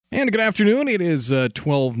And good afternoon. It is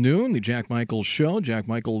 12 noon, the Jack Michaels Show. Jack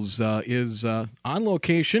Michaels is on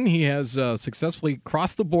location. He has successfully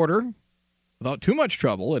crossed the border without too much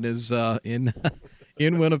trouble and is in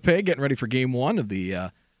Winnipeg, getting ready for Game 1 of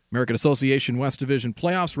the American Association West Division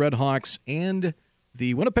Playoffs. Red Hawks and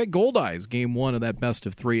the Winnipeg Goldeyes, Game 1 of that best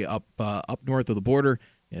of three up north of the border.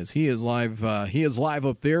 As he is live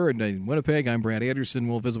up there in Winnipeg. I'm Brad Anderson.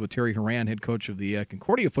 We'll visit with Terry Horan, head coach of the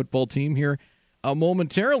Concordia football team here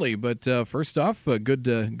momentarily. But first off, good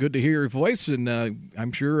to hear your voice, and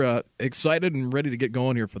I'm sure excited and ready to get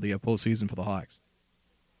going here for the postseason for the Hawks.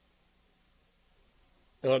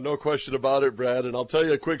 No question about it, Brad. And I'll tell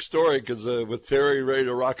you a quick story because with Terry ready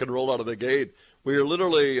to rock and roll out of the gate, we were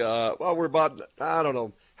literally, we're about,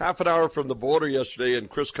 half an hour from the border yesterday, and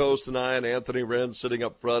Chris Coast and I and Anthony Wren sitting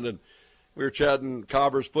up front, and we were chatting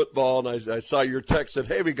Cobbers football, and I saw your text that,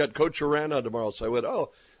 hey, we got Coach Horan on tomorrow. So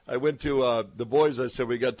I went to the boys. I said,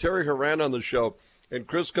 we got Terry Horan on the show. And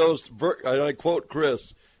Chris Coast, I quote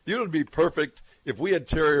Chris, "You would be perfect if we had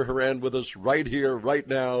Terry Horan with us right here, right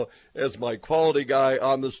now, as my quality guy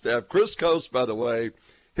on the staff." Chris Coast, by the way,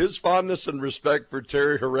 his fondness and respect for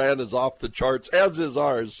Terry Horan is off the charts, as is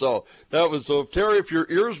ours. So Terry, if your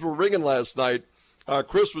ears were ringing last night,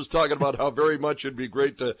 Chris was talking about how very much it'd be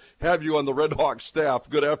great to have you on the Red Hawk staff.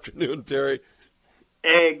 Good afternoon, Terry.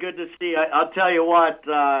 Hey, good to see you. I'll tell you what,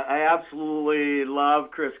 I absolutely love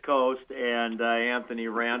Chris Coast and Anthony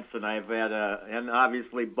Ranson. And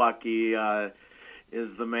obviously Bucky is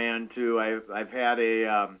the man too. I've had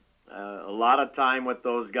a lot of time with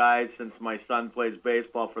those guys since my son plays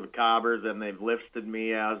baseball for the Cobbers, and they've listed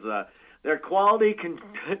me as their quality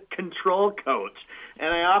control coach. And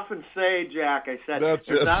I often say, Jack,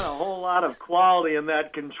 there's not a whole lot of quality in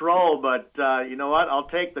that control, but you know what? I'll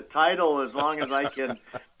take the title as long as I can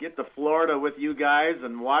get to Florida with you guys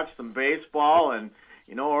and watch some baseball and,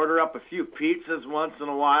 order up a few pizzas once in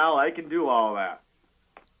a while. I can do all that.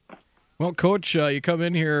 Well, Coach, you come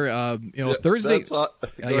in here, Thursday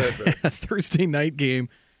Thursday night game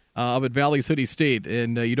up at Valley City State,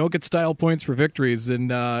 and you don't get style points for victories, and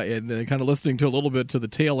kind of listening to a little bit to the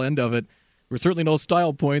tail end of it, there were certainly no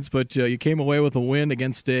style points, but you came away with a win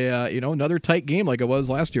against another tight game like it was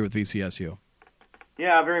last year with VCSU.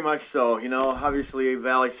 Yeah, very much so. Obviously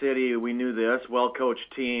Valley City, we knew this,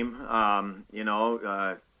 well-coached team.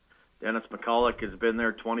 Dennis McCulloch has been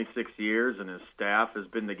there 26 years, and his staff has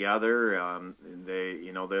been together.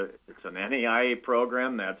 It's an NAIA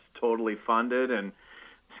program that's totally funded, and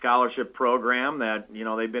scholarship program that,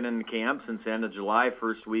 they've been in camp since the end of July,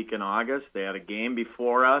 first week in August. They had a game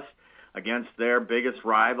before us against their biggest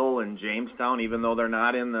rival in Jamestown, even though they're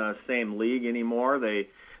not in the same league anymore.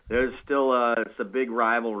 There's still it's a big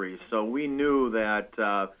rivalry. So we knew that,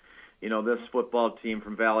 this football team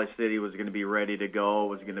from Valley City was going to be ready to go. It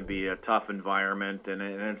was going to be a tough environment, and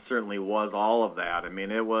it certainly was all of that. I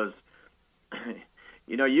mean, it was,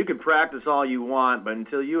 you can practice all you want, but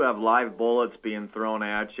until you have live bullets being thrown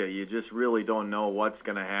at you, you just really don't know what's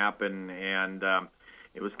going to happen. And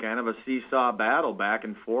it was kind of a seesaw battle back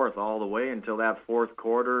and forth all the way until that fourth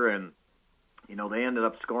quarter, and, they ended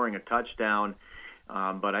up scoring a touchdown.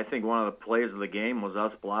 But I think one of the plays of the game was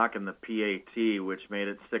us blocking the PAT, which made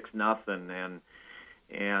it 6-0,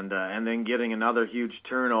 and then getting another huge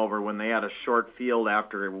turnover when they had a short field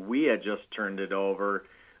after we had just turned it over.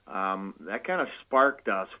 That kind of sparked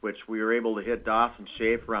us, which we were able to hit Dawson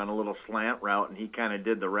Schaefer on a little slant route, and he kind of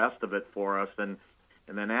did the rest of it for us. And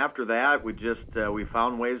then after that, we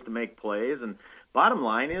found ways to make plays. And bottom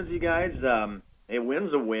line is, you guys, a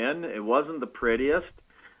win's a win. It wasn't the prettiest.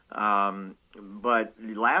 But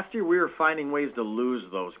last year we were finding ways to lose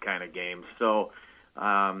those kind of games. So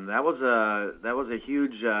that was a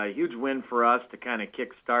huge win for us to kind of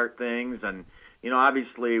kickstart things. And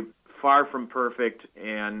obviously far from perfect,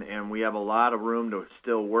 and we have a lot of room to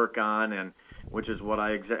still work on, and which is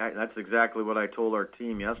that's exactly what I told our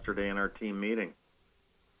team yesterday in our team meeting.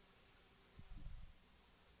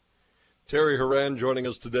 Terry Horan joining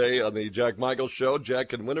us today on the Jack Michaels Show.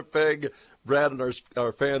 Jack in Winnipeg, Brad in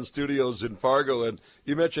our fan studios in Fargo. And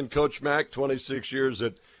you mentioned Coach Mack, 26 years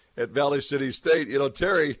at Valley City State.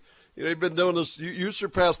 Terry, you've been doing this. You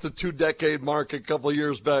surpassed the 2-decade mark a couple of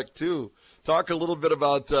years back, too. Talk a little bit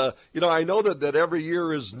about, I know that every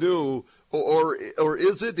year is new, or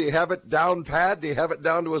is it? Do you have it down pat? Do you have it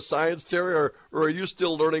down to a science, Terry, or are you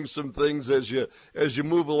still learning some things as you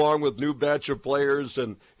move along with new batch of players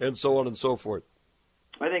and so on and so forth?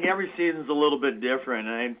 I think every season's a little bit different,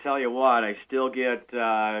 and I tell you what, I still get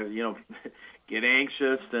get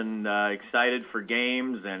anxious and excited for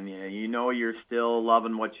games, and you're still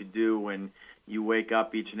loving what you do when you wake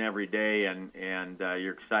up each and every day and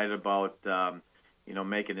you're excited about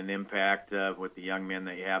making an impact with the young men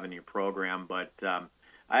that you have in your program. But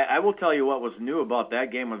I will tell you what was new about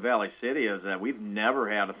that game with Valley City is that we've never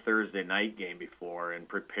had a Thursday night game before. And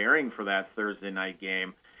preparing for that Thursday night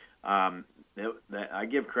game, I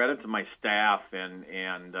give credit to my staff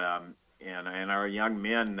and our young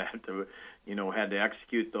men that had to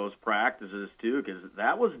execute those practices too, because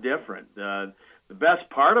that was different. The best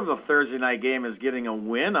part of a Thursday night game is getting a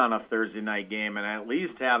win on a Thursday night game and at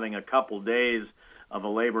least having a couple days of a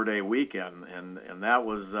Labor Day weekend, and that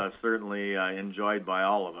was certainly enjoyed by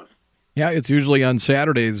all of us. Yeah, it's usually on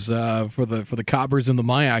Saturdays for the Cobbers and the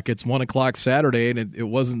Mayak. It's 1:00 Saturday, and it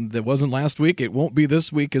wasn't last week. It won't be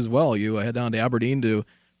this week as well. You head down to Aberdeen to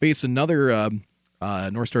face another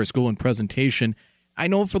North Star school in Presentation. I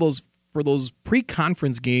know for those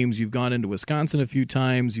pre-conference games, you've gone into Wisconsin a few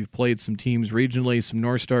times. You've played some teams regionally, some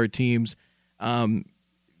North Star teams.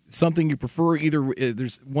 Something you prefer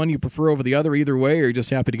there's one you prefer over the other either way, or you're just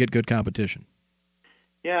happy to get good competition?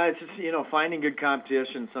 Yeah, it's just, finding good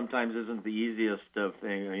competition sometimes isn't the easiest of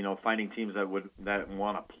things. Finding teams that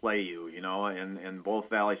want to play you, and both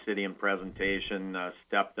Valley City and Presentation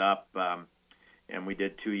stepped up, and we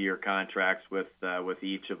did 2-year contracts with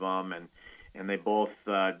each of them, and they both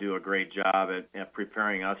do a great job at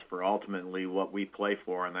preparing us for ultimately what we play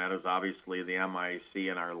for, and that is obviously the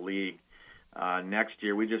MIAC in our league. Next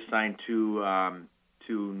year, we just signed two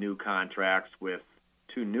new contracts with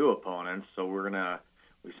 2 new opponents. So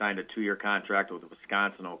we signed a 2-year contract with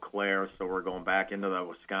Wisconsin Eau Claire, so we're going back into the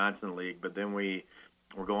Wisconsin League. But then we're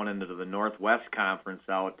going into the Northwest Conference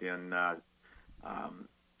out in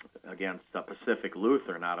against Pacific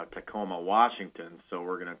Lutheran out of Tacoma, Washington. So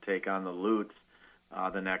we're going to take on the Lutes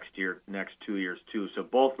the next 2 years too. So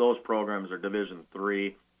both those programs are Division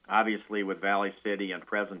III. Obviously, with Valley City and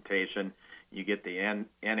Presentation, you get the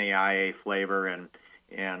NAIA flavor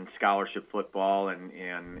and scholarship football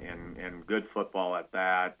and good football at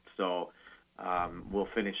that. So we'll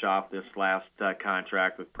finish off this last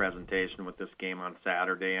contract with Presentation with this game on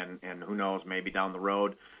Saturday, and who knows, maybe down the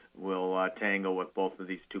road we'll tangle with both of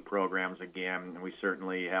these 2 programs again. And we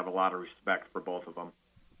certainly have a lot of respect for both of them.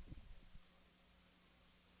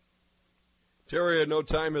 Terry, I know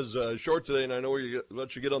time is short today, and I know we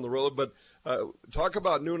let you get on the road, but talk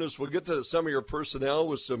about newness. We'll get to some of your personnel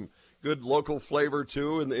with some good local flavor,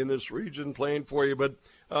 too, in this region playing for you, but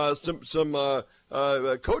some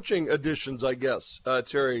coaching additions, I guess,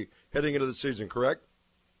 Terry, heading into the season, correct?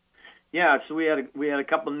 Yeah, so we had a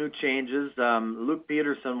couple new changes. Luke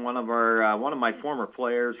Peterson, one of my former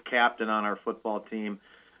players, captain on our football team,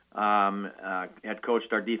 had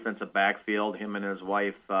coached our defensive backfield. Him and his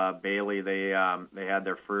wife Bailey, they had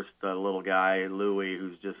their first little guy, Louie,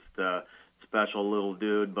 who's just a special little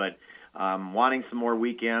dude, but wanting some more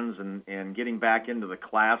weekends and getting back into the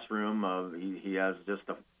classroom. He has just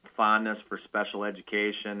a fondness for special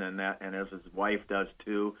education, and as his wife does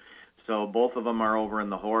too. So both of them are over in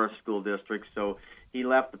the Horace School District. So he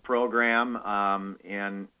left the program,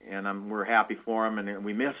 and we're happy for him, and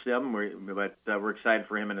we miss him. But we're excited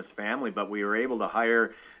for him and his family. But we were able to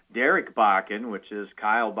hire Derek Bakken, which is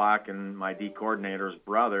Kyle Bakken, my D coordinator's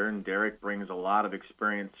brother, and Derek brings a lot of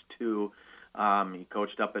experience too. He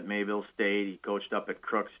coached up at Mayville State. He coached up at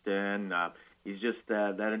Crookston. He's just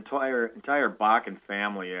that entire Bakken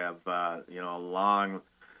family have a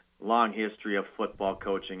long history of football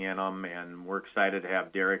coaching in them, and we're excited to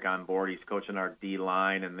have Derek on board. He's coaching our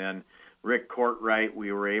D-line, and then Rick Courtwright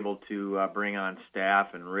we were able to bring on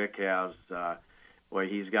staff, and Rick has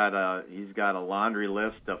he's got a laundry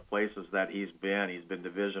list of places that he's been. He's been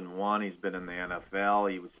Division I, he's been in the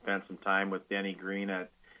NFL, he spent some time with Denny Green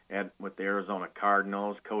with the Arizona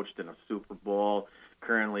Cardinals, coached in a Super Bowl,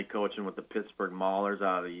 currently coaching with the Pittsburgh Maulers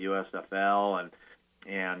out of the USFL,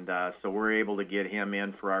 and so we're able to get him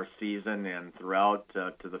in for our season and throughout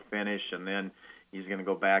to the finish, and then he's going to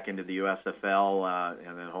go back into the USFL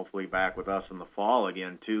and then hopefully back with us in the fall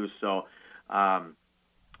again too. So,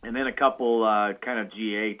 and then a couple kind of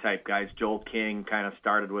GA type guys. Joel King kind of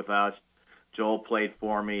started with us. Joel played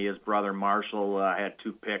for me. His brother Marshall had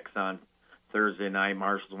 2 picks on Thursday night.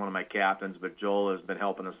 Marshall's one of my captains, but Joel has been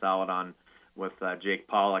helping us out with Jake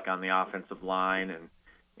Pollock on the offensive line, and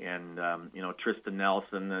Tristan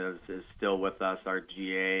Nelson is still with us, our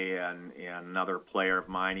GA, and another player of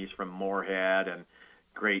mine. He's from Moorhead, and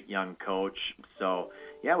great young coach. So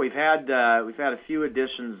yeah, we've had a few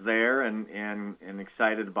additions there, and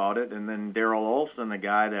excited about it. And then Daryl Olson, a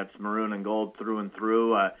guy that's maroon and gold through and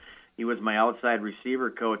through. He was my outside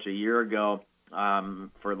receiver coach a year ago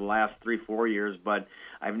for the last 3-4 years, but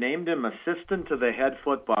I've named him assistant to the head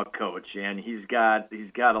football coach, and he's got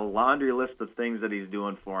a laundry list of things that he's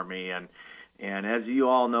doing for me. And as you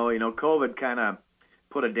all know, COVID kind of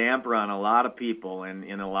put a damper on a lot of people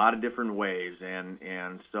in a lot of different ways,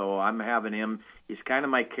 and so I'm having him. He's kind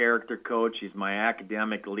of my character coach. He's my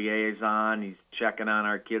academic liaison. He's checking on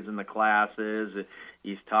our kids in the classes.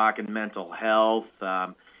 He's talking mental health.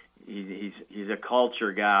 He's a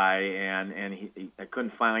culture guy, and I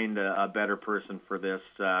couldn't find a better person for this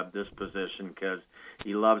position, because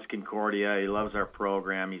he loves Concordia. He loves our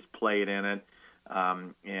program. He's played in it,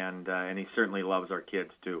 and he certainly loves our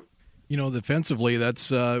kids too. Defensively,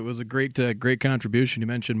 it was a great contribution. You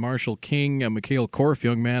mentioned Marshall King, Mikhail Korf,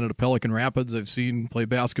 young man at Pelican Rapids. I've seen play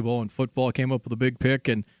basketball and football. Came up with a big pick,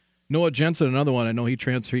 and Noah Jensen, another one. I know he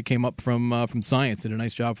came up from science. Did a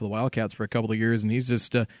nice job for the Wildcats for a couple of years, and he's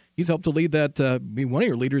helped to lead that. Be one of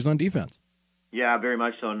your leaders on defense. Yeah, very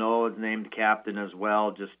much so. Noah was named captain as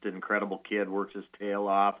well. Just an incredible kid. Works his tail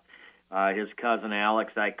off. His cousin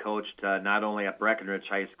Alex, I coached not only at Breckenridge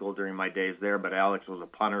High School during my days there, but Alex was a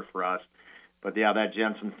punter for us. But yeah, that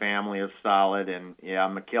Jensen family is solid, and yeah,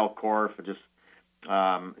 Mikhail Korf, just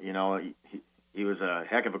he was a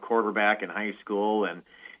heck of a quarterback in high school, and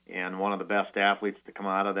one of the best athletes to come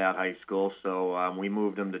out of that high school. So we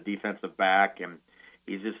moved him to defensive back, and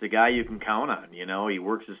he's just a guy you can count on. He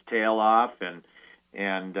works his tail off, and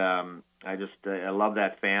I love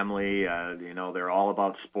that family. They're all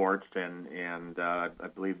about sports, and I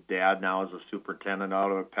believe Dad now is a superintendent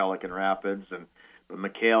out of Pelican Rapids, but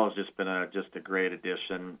Mikhail has just been a great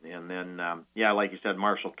addition. And then, like you said,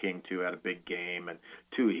 Marshall King too had a big game and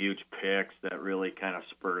 2 huge picks that really kind of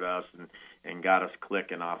spurred us and got us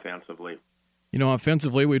clicking offensively.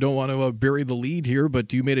 Offensively, we don't want to bury the lead here,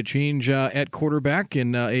 but you made a change at quarterback,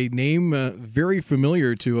 and a name very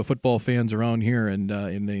familiar to football fans around here, and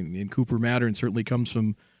in Cooper Mattern certainly comes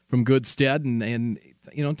from good stead. And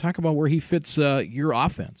talk about where he fits your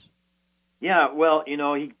offense. Yeah, well,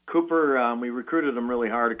 Cooper, we recruited him really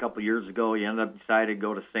hard a couple of years ago. He ended up deciding to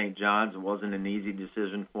go to St. John's. It wasn't an easy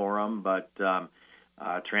decision for him, but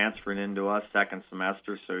transferring into us second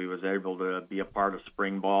semester, so he was able to be a part of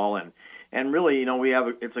spring ball. And really,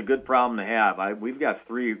 it's a good problem to have. We've got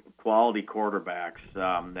 3 quality quarterbacks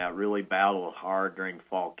that really battle hard during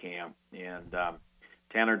fall camp. And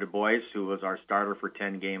Tanner Du Bois, who was our starter for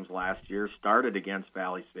 10 games last year, started against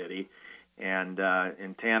Valley City. And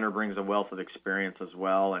Tanner brings a wealth of experience as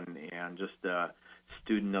well, and just a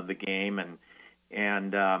student of the game. And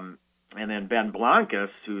then Ben Blancas,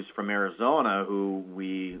 who's from Arizona, who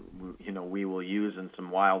we will use in some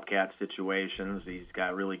Wildcat situations. He's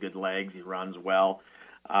got really good legs. He runs well.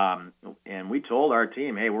 And we told our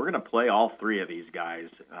team, hey, we're going to play all 3 of these guys.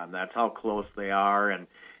 That's how close they are, and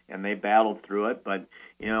they battled through it. But,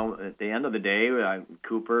 at the end of the day,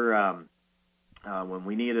 Cooper, when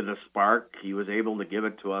we needed a spark, he was able to give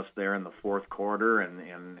it to us there in the fourth quarter,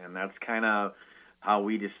 and that's kind of how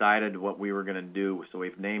we decided what we were going to do. So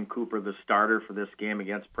we've named Cooper the starter for this game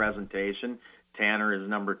against Presentation. Tanner is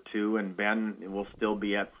number 2, and Ben will still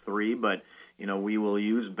be at 3, but we will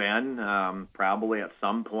use Ben probably at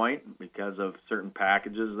some point because of certain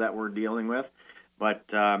packages that we're dealing with. But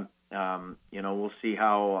we'll see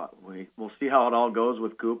how it all goes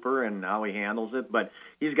with Cooper and how he handles it. But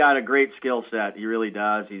he's got a great skill set. He really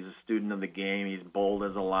does. He's a student of the game. He's bold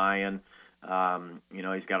as a lion.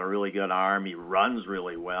 He's got a really good arm. He runs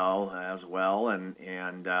really well as well, and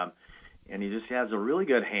he just has a really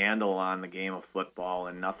good handle on the game of football,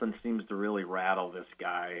 and nothing seems to really rattle this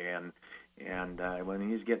guy. And when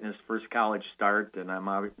he's getting his first college start, and I'm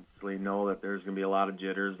obviously know that there's going to be a lot of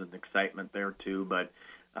jitters and excitement there too, but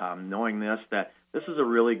knowing that this is a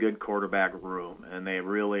really good quarterback room, and they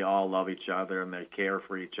really all love each other, and they care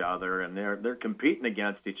for each other, and they're competing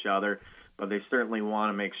against each other, but they certainly want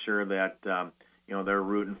to make sure that they're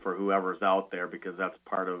rooting for whoever's out there, because that's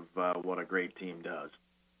part of what a great team does.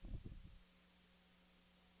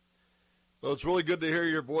 Well, it's really good to hear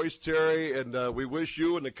your voice, Terry, and we wish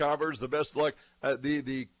you and the Convers the best of luck.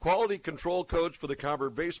 The quality control coach for the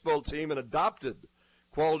Conver baseball team, and adopted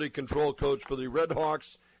quality control coach for the Red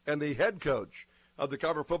Hawks, and the head coach of the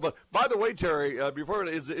Conver football. By the way, Terry,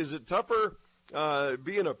 is it tougher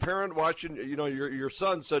being a parent watching your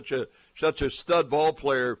son, such a stud ball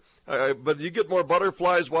player, but you get more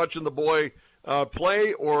butterflies watching the boy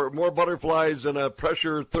play, or more butterflies in a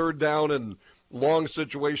pressure third down and long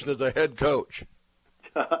situation as a head coach?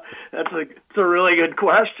 It's a really good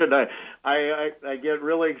question. I get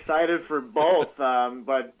really excited for both,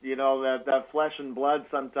 but that flesh and blood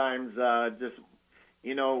sometimes just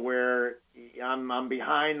where I'm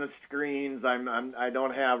behind the screens. I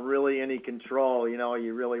don't have really any control.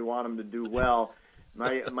 You really want them to do well.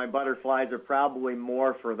 My butterflies are probably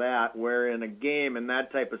more for that. Where in a game, in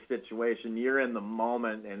that type of situation, you're in the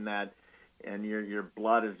moment and your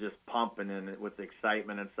blood is just pumping with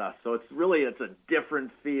excitement and stuff. So it's a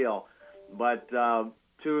different feel. But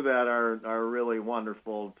two that are really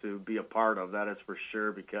wonderful to be a part of. That is for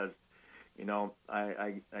sure, because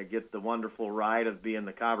I get the wonderful ride of being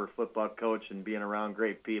the Cobber football coach and being around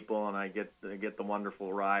great people, and I get the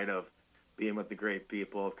wonderful ride of being with the great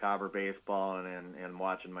people of Cobber baseball and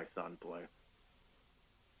watching my son play.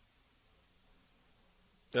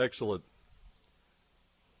 Excellent.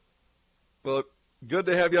 Well, good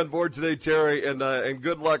to have you on board today, Terry, and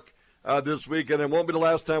good luck this weekend. It won't be the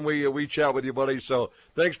last time we chat with you, buddy. So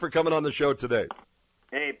thanks for coming on the show today.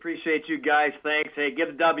 Hey, appreciate you guys. Thanks. Hey, get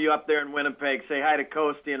a W up there in Winnipeg. Say hi to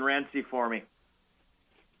Coastie and Renzi for me.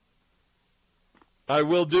 I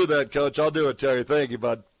will do that, Coach. I'll do it, Terry. Thank you,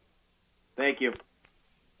 bud. Thank you.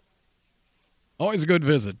 Always a good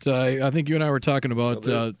visit. I think you and I were talking about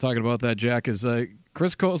that, Jack. Is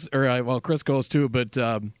Chris Coast, Chris Coast too, but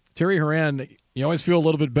Terry Horan. You always feel a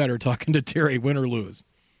little bit better talking to Terry, win or lose.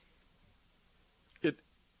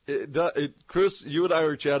 Chris, you and I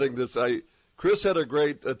were chatting this. Chris had a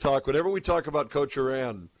great talk. Whenever we talk about Coach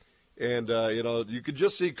Horan, and you could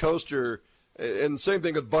just see Coaster, and same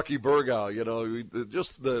thing with Bucky Burgow.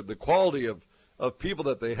 Just the quality of people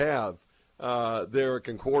that they have there at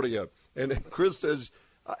Concordia. And Chris says,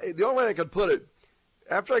 the only way I could put it,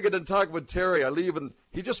 after I get done talking with Terry, I leave, and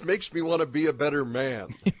he just makes me want to be a better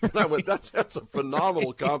man. And I went, that's a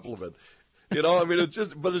phenomenal compliment.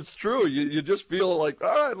 But it's true. You just feel like,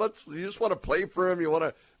 all right, you just want to play for him. You want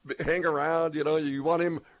to hang around. You want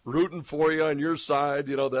him rooting for you on your side.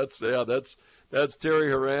 That's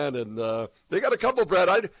Terry Horan, and they got a couple, Brad.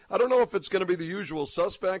 I don't know if it's going to be the usual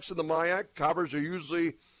suspects in the MIAC. Cobbers are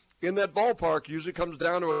usually in that ballpark. Usually comes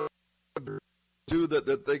down to two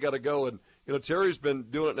that they got to go, and Terry's been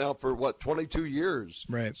doing it now for 22 years.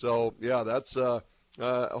 Right. So yeah, that's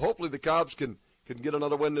hopefully the Cobs can get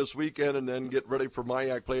another win this weekend and then get ready for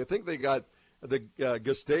MIAC play. I think they got the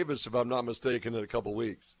Gustavus, if I'm not mistaken, in a couple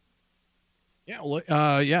weeks. Yeah,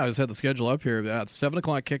 I just had the schedule up here. That's 7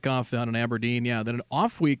 o'clock kickoff down in Aberdeen. Yeah, then an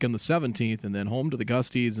off week on the 17th, and then home to the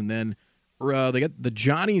Gusties, and then they get the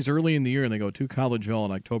Johnnies early in the year, and they go to Collegeville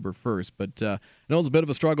on October 1st. But I know it was a bit of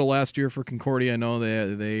a struggle last year for Concordia. I know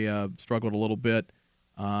they struggled a little bit,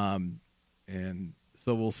 and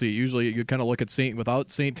so we'll see. Usually you kind of look at without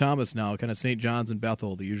St. Thomas now, kind of St. John's and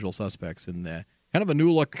Bethel, the usual suspects, and kind of a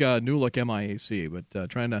new look MIAC, but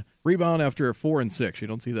trying to rebound after a 4-6. You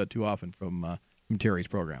don't see that too often from Terry's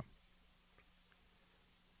program.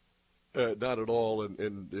 Not at all.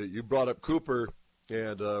 And you brought up Cooper,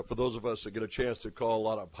 and for those of us that get a chance to call a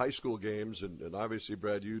lot of high school games, and obviously,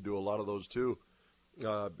 Brad, you do a lot of those too,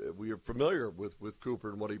 we are familiar with Cooper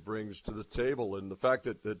and what he brings to the table, and the fact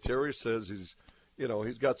that Terry says he's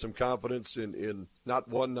got some confidence in not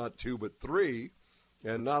one, not two, but three,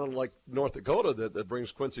 and not unlike North Dakota that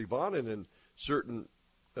brings Quincy Vaughn in certain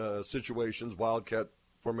situations, wildcat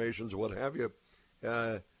formations, what have you.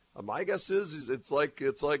 My guess is it's like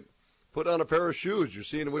put on a pair of shoes. You're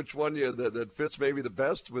seeing which one that fits maybe the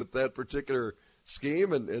best with that particular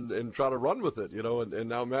scheme and try to run with it, and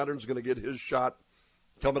now Mattern's going to get his shot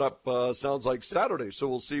coming up, sounds like Saturday. So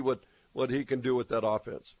we'll see what he can do with that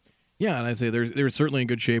offense. Yeah, and I say they're certainly in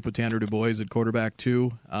good shape with Tanner Du Bois at quarterback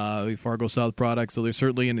too, Fargo South product. So they're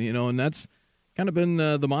certainly and that's kind of been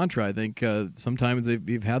the mantra. I think sometimes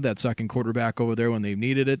they've had that second quarterback over there when they've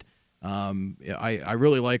needed it. I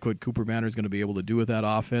really like what Cooper Manor is going to be able to do with that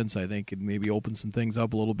offense. I think it maybe opens some things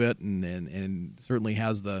up a little bit, and certainly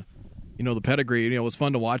has the the pedigree. It was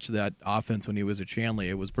fun to watch that offense when he was at Shanley.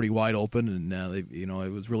 It was pretty wide open, and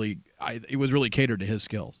it was really catered to his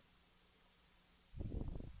skills.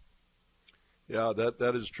 Yeah,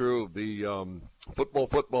 that is true. The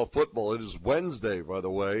football. It is Wednesday, by the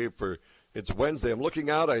way. It's Wednesday. I'm looking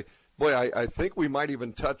out. I think we might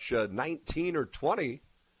even touch 19 or 20.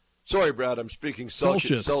 Sorry, Brad. I'm speaking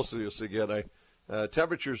Celsius again.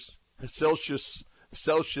 Temperatures Celsius.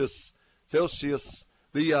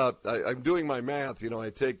 I'm doing my math. I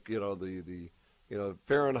take the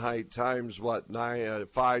Fahrenheit times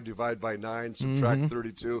 5 divided by 9, subtract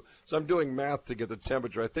 32. So I'm doing math to get the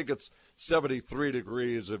temperature. I think it's 73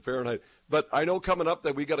 degrees in Fahrenheit. But I know coming up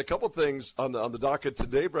that we got a couple things on the docket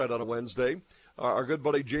today, Brad, on a Wednesday. Our good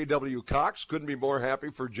buddy J.W. Cox, couldn't be more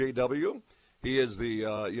happy for J.W. He is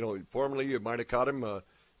the, formerly you might have caught him,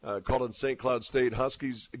 called in St. Cloud State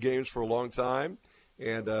Huskies games for a long time.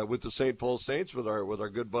 and with the St. Paul Saints with our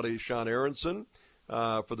good buddy Sean Aronson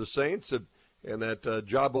for the Saints, and that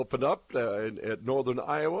job opened up at Northern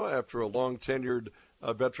Iowa after a long-tenured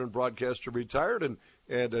veteran broadcaster retired, and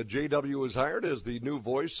JW was hired as the new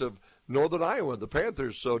voice of Northern Iowa, the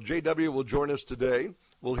Panthers. So JW will join us today.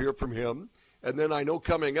 We'll hear from him. And then I know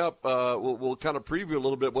coming up, we'll kind of preview a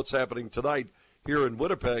little bit what's happening tonight here in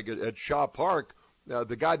Winnipeg at Shaw Park.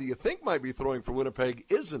 The guy that you think might be throwing for Winnipeg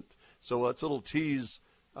isn't. So that's a little tease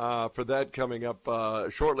for that coming up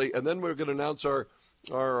shortly. And then we're going to announce our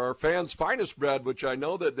fans' finest, Brad, which I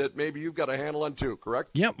know that maybe you've got a handle on too, correct?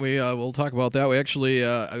 Yep, we'll talk about that. We actually,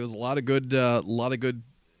 it was a lot of good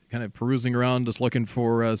kind of perusing around, just looking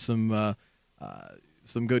for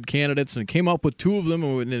some good candidates, and came up with two of them.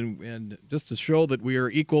 And just to show that we are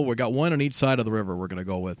equal, we got one on each side of the river. We're going to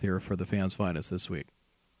go with here for the fans' finest this week.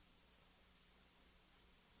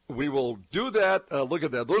 We will do that. Look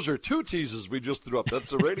at that; those are two teases we just threw up.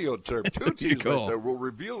 That's a radio term. Two teases right there. We'll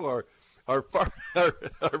reveal our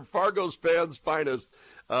Fargo's fans' finest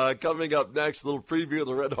coming up next. A little preview of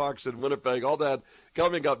the Red Hawks in Winnipeg. All that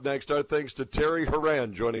coming up next. Our thanks to Terry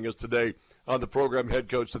Horan joining us today on the program, head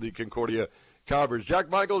coach of the Concordia Cowboys. Jack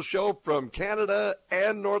Michaels Show from Canada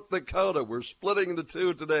and North Dakota. We're splitting the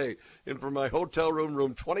two today in from my hotel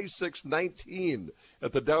room 2619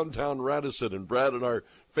 at the downtown Radisson. And Brad and our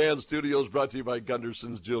fan studios brought to you by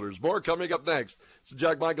Gunderson's Jewelers. More coming up next. It's the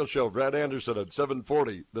Jack Michaels Show. Brad Anderson at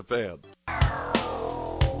 740 The Fan.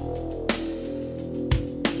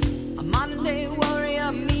 A Monday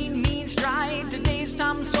warrior, mean stride. Today's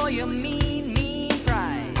Tom Sawyer, mean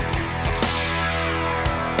pride.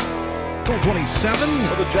 27.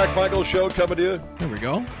 The Jack Michaels Show coming to you. There we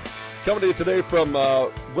go. Coming to you today from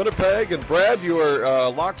Winnipeg. And Brad, you are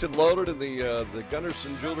locked and loaded in the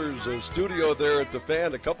Gunderson Jewelers studio there at the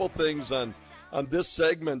Fan. A couple things on this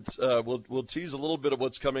segment. We'll tease a little bit of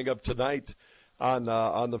what's coming up tonight on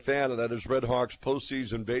the Fan, and that is Red Hawks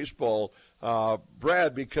postseason baseball.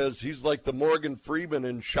 Brad, because he's like the Morgan Freeman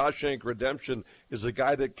in Shawshank Redemption, is a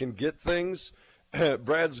guy that can get things.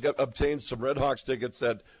 Brad's obtained some Red Hawks tickets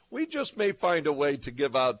that we just may find a way to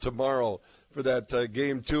give out tomorrow for that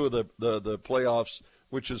game 2 of the playoffs,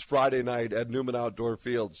 which is Friday night at Newman Outdoor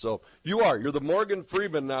Field. So you're the Morgan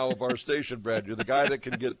Freeman now of our station, Brad. You're the guy that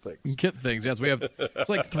can get things. Get things, yes. We have it's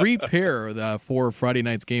like 3 pair for Friday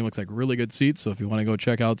night's game. Looks like really good seats. So if you want to go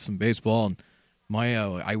check out some baseball, and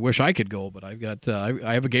I wish I could go, but I've got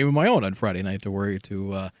I have a game of my own on Friday night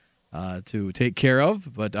to take care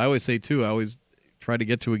of. But I always say too, I always try to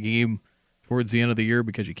get to a game towards the end of the year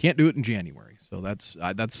because you can't do it in January. So that's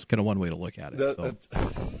kind of one way to look at it.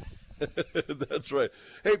 That's right.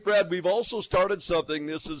 Hey, Brad, we've also started something.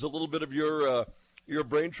 This is a little bit of your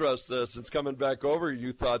brain trust since coming back over.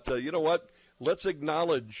 You thought, you know what? Let's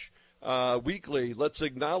acknowledge weekly. Let's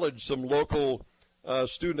acknowledge some local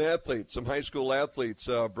student athletes, some high school athletes,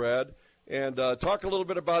 Brad, and talk a little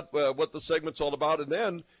bit about what the segment's all about. And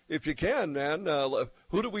then, if you can, man,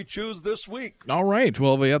 who do we choose this week? All right.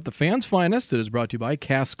 Well, we have the Fans' Finest. It is brought to you by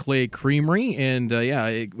Cass Clay Creamery. And,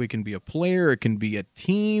 we can be a player. It can be a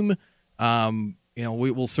team.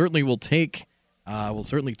 We'll certainly take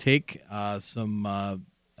some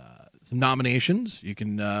nominations. You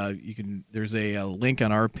can. There's a link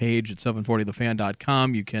on our page at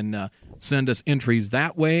 740thefan.com. You can send us entries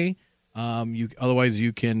that way. Otherwise,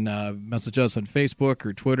 you can message us on Facebook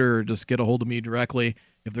or Twitter, or just get a hold of me directly.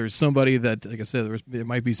 If there's somebody that, like I said, there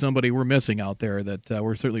might be somebody we're missing out there that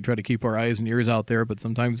we're certainly trying to keep our eyes and ears out there. But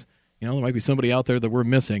sometimes, there might be somebody out there that we're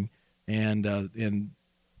missing, and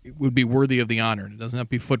it would be worthy of the honor. It doesn't have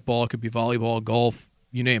to be football; it could be volleyball, golf,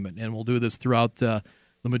 you name it. And we'll do this throughout the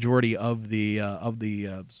majority of the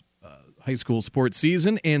high school sports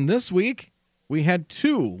season. And this week, we had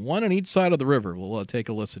 2, one on each side of the river. We'll take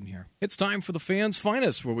a listen here. It's time for the Fans'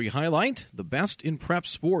 Finest, where we highlight the best in prep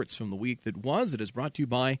sports from the week that was. It is brought to you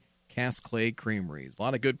by Cass Clay Creameries. A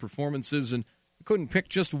lot of good performances, and we couldn't pick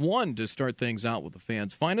just one to start things out with the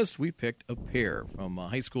Fans' Finest. We picked a pair from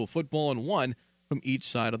high school football and one from each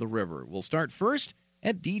side of the river. We'll start first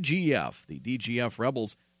at DGF. The DGF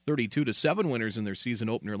Rebels 32-7 winners in their season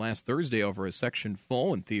opener last Thursday over a section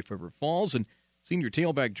foe in Thief River Falls, and senior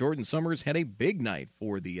tailback Jordan Summers had a big night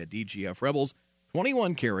for the DGF Rebels.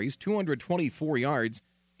 21 carries, 224 yards,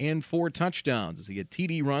 and 4 touchdowns as he had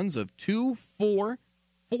TD runs of 2, 4,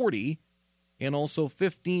 40, and also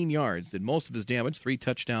 15 yards. Did most of his damage, 3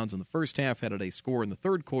 touchdowns in the first half, added a score in the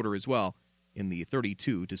third quarter as well in the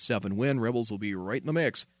 32-7 win. Rebels will be right in the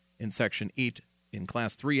mix in Section 8 in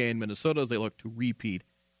Class 3A in Minnesota as they look to repeat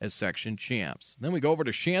as section champs. Then we go over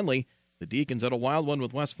to Shanley. The Deacons had a wild one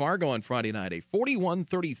with West Fargo on Friday night, a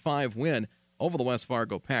 41-35 win over the West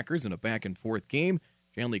Fargo Packers in a back-and-forth game.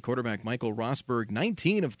 Shanley quarterback Michael Rosberg,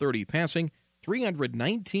 19 of 30 passing,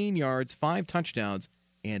 319 yards, 5 touchdowns,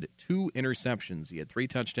 and 2 interceptions. He had 3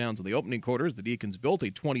 touchdowns in the opening quarter as the Deacons built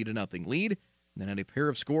a 20-0 lead, and then had a pair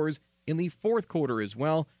of scores in the fourth quarter as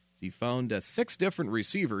well. He found 6 different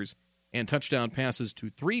receivers and touchdown passes to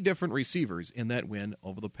 3 different receivers in that win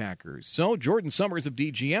over the Packers. So Jordan Summers of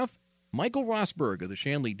DGF, Michael Rosberg of the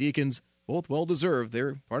Shanley Deacons, both well-deserved.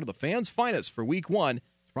 They're part of the fans' finest for Week 1.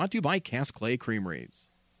 It's brought to you by Cass Clay Creameries.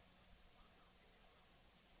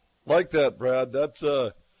 Like that, Brad.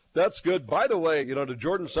 That's good. By the way, to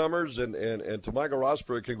Jordan Summers and to Michael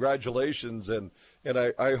Rosberg, congratulations. And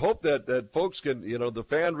I hope that folks can, the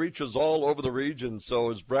fan reaches all over the region.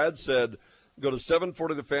 So as Brad said, go to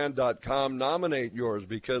 740thefan.com, nominate yours,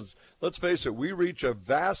 because let's face it, we reach a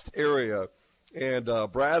vast area. And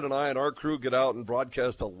Brad and I and our crew get out and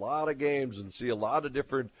broadcast a lot of games and see a lot of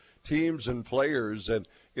different teams and players. And,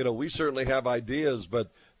 we certainly have ideas,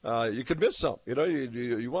 but you could miss some.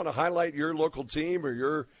 You want to highlight your local team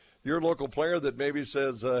or your local player that maybe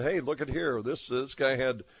says, hey, look at here. This guy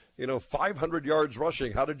had, 500 yards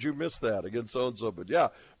rushing. How did you miss that against so-and-so? But, yeah,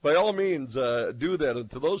 by all means, do that. And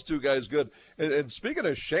to those two guys, good. And speaking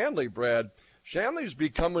of Shanley, Brad, Shanley's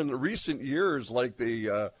become in recent years like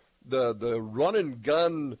the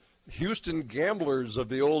run-and-gun Houston Gamblers of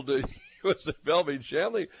the old USFL. I mean,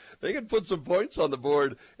 Shanley, they can put some points on the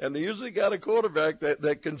board, and they usually got a quarterback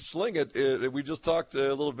that can sling it. We just talked a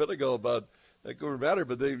little bit ago about that could matter,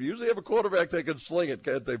 but they usually have a quarterback that can sling it,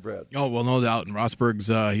 can't they, Brad? Oh, well, no doubt. And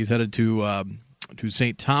Rosberg's he's headed to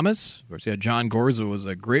St. Thomas. Of course, yeah, John Gorza was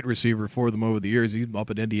a great receiver for them over the years. He's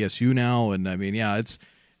up at NDSU now, and I mean, yeah, it's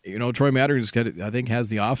Troy Matters, I think, has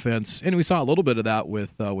the offense, and we saw a little bit of that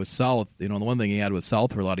with South. The one thing he had with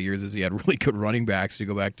South for a lot of years is he had really good running backs. You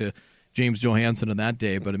go back to James Johansson in that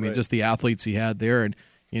day, but I mean, just the athletes he had there, and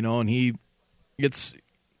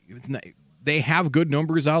they have good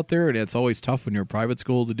numbers out there, and it's always tough when you're a private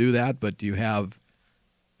school to do that. But you have,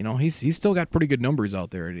 he's still got pretty good numbers out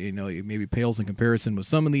there. It maybe pales in comparison with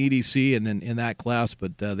some in the EDC and in that class,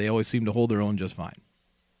 but they always seem to hold their own just fine.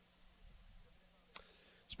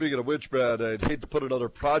 Speaking of which, Brad, I'd hate to put another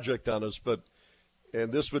project on us,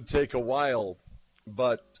 and this would take a while,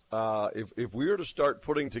 but if we were to start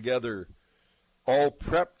putting together all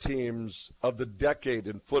prep teams of the decade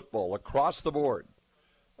in football across the board,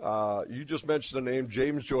 you just mentioned the name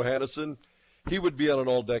James Johansson. He would be on an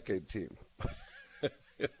all-decade team.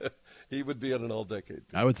 He would be on an all-decade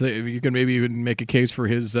team. I would say you can maybe even make a case for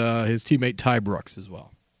his teammate Ty Brooks as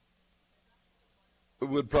well.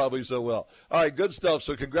 Would probably so well. All right, good stuff.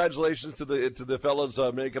 So congratulations to the fellas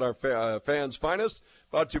making our fans' finest.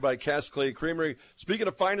 Brought to you by Cass Clay Creamery. Speaking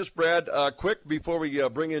of finest, Brad, quick before we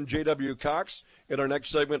bring in J.W. Cox in our next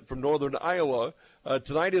segment from Northern Iowa.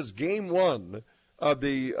 Tonight is Game 1 of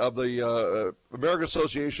the American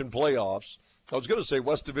Association playoffs. I was going to say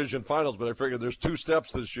West Division Finals, but I figured there's 2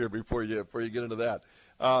 steps this year before you get into that.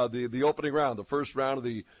 The opening round, the first round of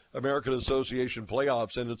the American Association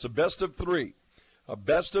playoffs, and it's a best of 3. A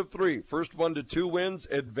best of 3. First 1 to 2 wins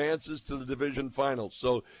advances to the division finals.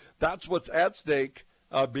 So that's what's at stake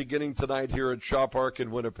beginning tonight here at Shaw Park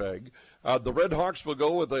in Winnipeg. The Red Hawks will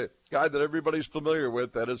go with a guy that everybody's familiar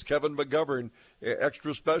with. That is Kevin McGovern,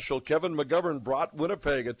 extra special. Kevin McGovern brought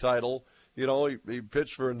Winnipeg a title. He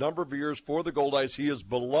pitched for a number of years for the Goldeyes. He is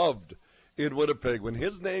beloved in Winnipeg. When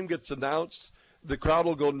his name gets announced, the crowd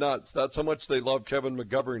will go nuts. That's how much they love Kevin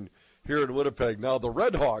McGovern here in Winnipeg. Now, the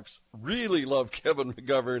Red Hawks really love Kevin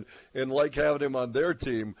McGovern and like having him on their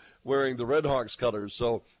team wearing the Red Hawks colors.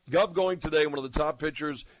 So, Gov going today, one of the top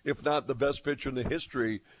pitchers, if not the best pitcher in the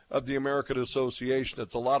history of the American Association.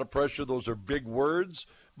 It's a lot of pressure. Those are big words,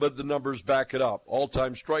 but the numbers back it up.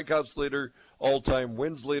 All-time strikeouts leader, all-time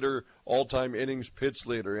wins leader, all-time innings pitched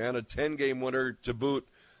leader, and a 10-game winner to boot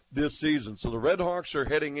this season. So the Red Hawks are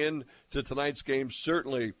heading in to tonight's game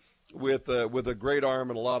certainly with a great arm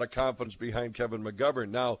and a lot of confidence behind Kevin McGovern.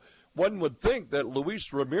 Now, one would think that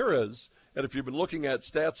Luis Ramirez, and if you've been looking at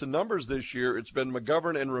stats and numbers this year, it's been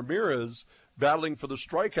McGovern and Ramirez battling for the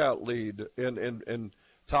strikeout lead and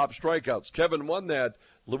top strikeouts. Kevin won that.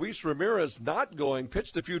 Luis Ramirez not going,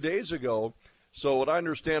 pitched a few days ago. So what I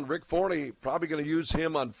understand, Rick Forney probably going to use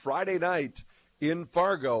him on Friday night in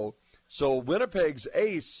Fargo. So Winnipeg's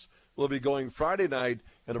ace will be going Friday night,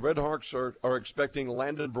 and the Red Hawks are expecting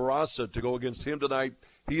Landon Barassa to go against him tonight.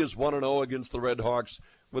 He is 1-0 against the Red Hawks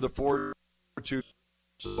with a 4-2.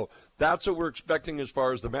 So that's what we're expecting as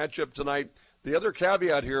far as the matchup tonight. The other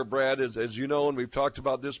caveat here, Brad, is, as you know, and we've talked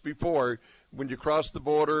about this before, when you cross the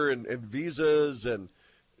border and visas and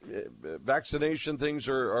vaccination things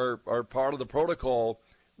are part of the protocol.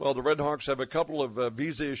 Well, the Red Hawks have a couple of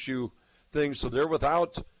visa issue things, so they're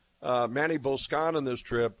without Manny Boscan on this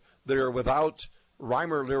trip. They're without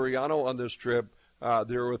Reimer Liriano on this trip.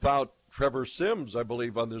 They're without Trevor Sims, I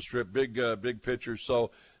believe, on this trip. Big pitcher.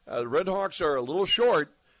 So the Red Hawks are a little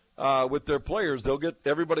short with their players. They'll get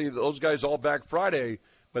those guys all back Friday,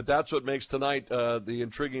 but that's what makes tonight the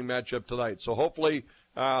intriguing matchup tonight. So hopefully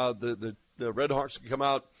the Red Hawks can come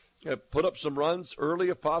out, put up some runs early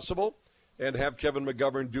if possible, and have Kevin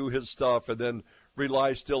McGovern do his stuff, and then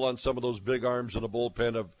rely still on some of those big arms in the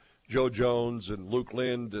bullpen of Joe Jones and Luke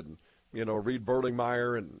Lind and, Reed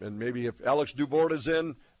Berlingmeyer, and maybe if Alex Dubois is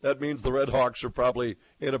in, that means the Red Hawks are probably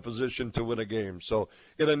in a position to win a game. So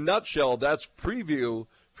in a nutshell, that's preview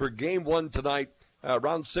for Game 1 tonight.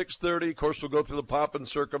 Around 6:30, of course, we'll go through the pomp and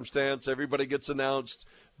circumstance. Everybody gets announced,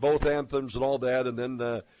 both anthems and all that, and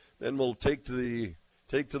then we'll take to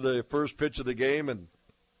the first pitch of the game, and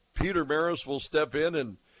Peter Maris will step in,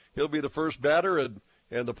 and he'll be the first batter, and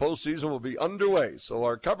the postseason will be underway. So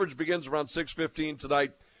our coverage begins around 6:15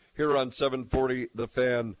 tonight here on 740 The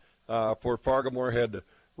Fan for Fargo-Moorhead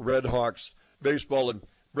Red Hawks baseball. And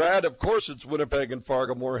Brad, of course, it's Winnipeg and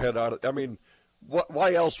Fargo-Moorhead.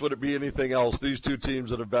 Why else would it be anything else? These two teams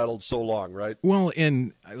that have battled so long, right? Well,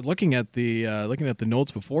 in looking at the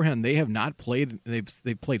notes beforehand, they have not played.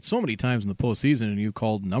 They've played so many times in the postseason, and you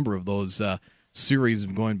called a number of those series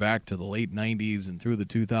going back to the late '90s and through the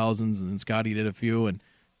 2000s, and then Scotty did a few. And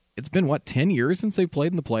it's been 10 years since they've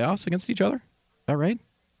played in the playoffs against each other. Is that right?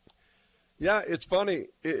 Yeah, it's funny.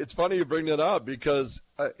 It's funny you bring that up because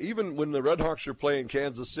even when the Red Hawks are playing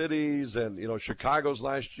Kansas City's and Chicago's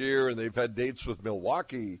last year, and they've had dates with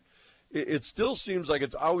Milwaukee, it still seems like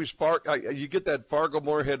it's always you get that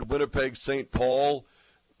Fargo-Moorhead, Winnipeg, St. Paul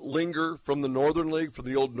linger from the Northern League, from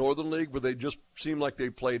the old Northern League, where they just seem like they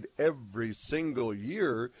played every single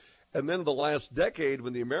year. And then the last decade,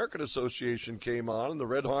 when the American Association came on, and the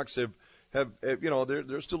Red Hawks have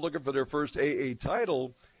they're still looking for their first AA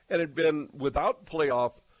title. And it had been without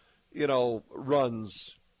playoff,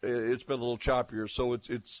 runs. It's been a little choppier. So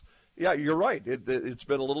it's yeah, you're right. It's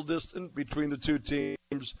been a little distant between the two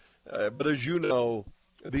teams. But as you know,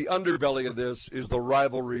 the underbelly of this is the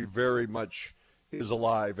rivalry very much is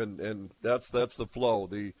alive, and that's the flow.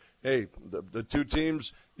 The two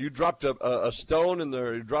teams. You dropped a stone in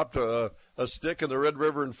there. You dropped a stick in the Red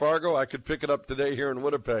River in Fargo. I could pick it up today here in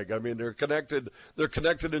Winnipeg. I mean, they're connected. They're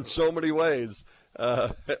connected in so many ways.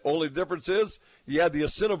 Only difference is you had the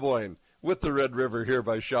Assiniboine with the Red River here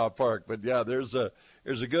by Shaw Park. But yeah, there's a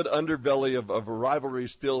good underbelly of a rivalry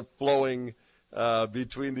still flowing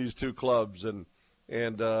between these two clubs, and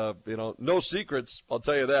no secrets. I'll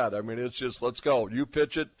tell you that. I mean, it's just let's go. You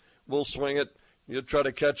pitch it, we'll swing it. You try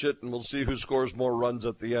to catch it, and we'll see who scores more runs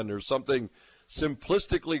at the end. There's something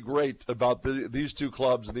simplistically great about these two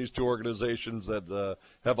clubs and these two organizations that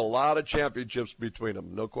have a lot of championships between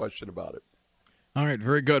them. No question about it. All right,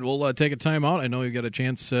 very good. We'll take a time out. I know you got a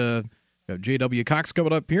chance. J.W. Cox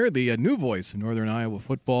coming up here, the new voice of Northern Iowa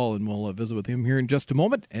football, and we'll visit with him here in just a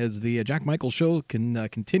moment as the Jack Michaels Show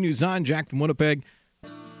continues on. Jack from Winnipeg.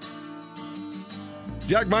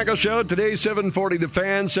 Jack Michaels Show, today, 740 The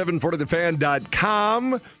Fan,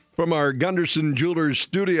 740thefan.com. From our Gunderson Jewelers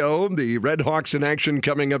studio, the Red Hawks in action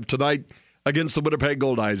coming up tonight against the Winnipeg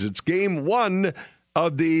Goldeyes. It's Game 1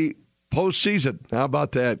 of the postseason. How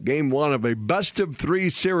about that? Game 1 of a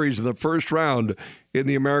best-of-3 series in the first round in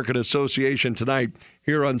the American Association tonight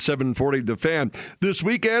here on 740 The Fan. This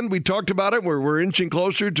weekend, we talked about it. We're inching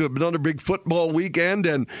closer to another big football weekend,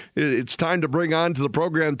 and it's time to bring on to the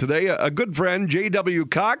program today a good friend, J.W.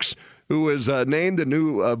 Cox, who is named the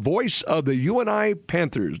new voice of the UNI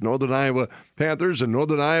Panthers, Northern Iowa Panthers, and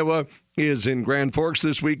Northern Iowa is in Grand Forks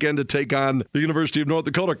this weekend to take on the University of North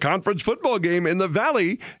Dakota conference football game in the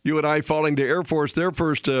Valley. UNI falling to Air Force their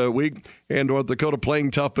first week, and North Dakota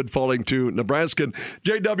playing tough but falling to Nebraska.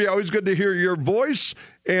 JW, always good to hear your voice.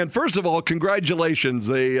 And first of all, congratulations.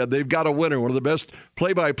 They've got a winner, one of the best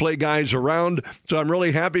play-by-play guys around, so I'm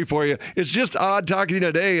really happy for you. It's just odd talking to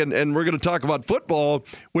you today, and we're going to talk about football,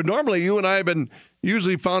 when normally you and I have been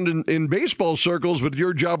usually found in baseball circles with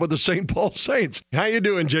your job with the St. Paul Saints. How you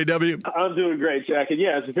doing, JW? I'm doing great, Jack. And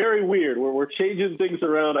yeah, it's very weird. We're changing things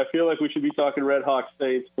around. I feel like we should be talking Red Hawks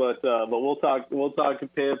Saints, but we'll talk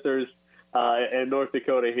Panthers and North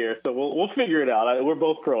Dakota here. So we'll figure it out. We're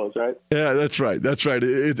both pros, right? Yeah, that's right. That's right.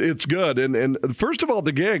 It's good. And first of all,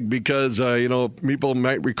 the gig, because people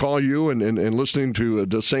might recall you and listening to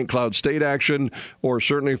the St. Cloud State action, or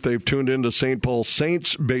certainly if they've tuned into St. Paul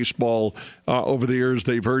Saints baseball over the years,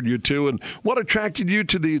 they've heard you too. And what attracted you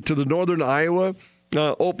to the Northern Iowa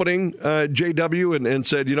opening, JW, and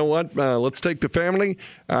said, you know what, let's take the family,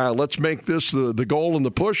 let's make this the goal and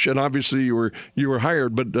the push. And obviously you were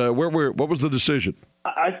hired, but what was the decision?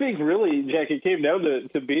 I think really, Jack, it came down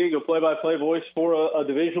to being a play-by-play voice for a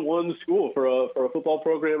Division I school, for a football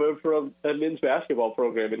program and for a men's basketball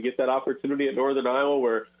program, and get that opportunity at Northern Iowa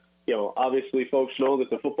where, obviously folks know that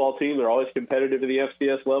the football team, they're always competitive at the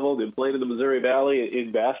FCS level. They've played in the Missouri Valley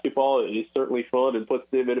in basketball. It is certainly fun and puts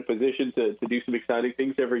them in a position to do some exciting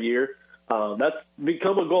things every year. That's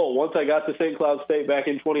become a goal. Once I got to St. Cloud State back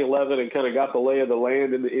in 2011 and kind of got the lay of the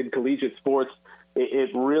land in collegiate sports, it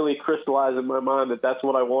really crystallized in my mind that that's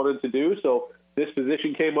what I wanted to do. So this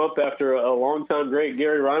position came up after a longtime great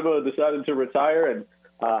Gary Rimo decided to retire, and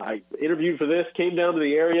I interviewed for this, came down to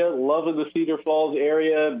the area, loving the Cedar Falls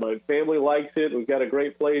area. My family likes it. We've got a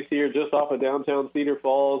great place here just off of downtown Cedar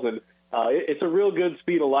Falls, and it's a real good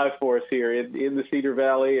speed of life for us here in the Cedar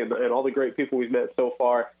Valley and all the great people we've met so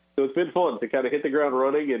far. So it's been fun to kind of hit the ground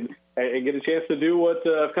running and get a chance to do what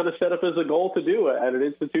I've kind of set up as a goal to do at an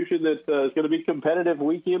institution that is going to be competitive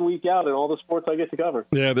week in, week out in all the sports I get to cover.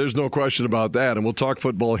 Yeah, there's no question about that, and we'll talk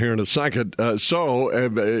football here in a second.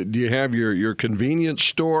 Do you have your convenience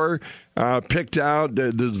store picked out?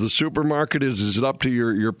 Does the supermarket, is it up to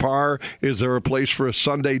your par? Is there a place for a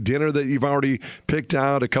Sunday dinner that you've already picked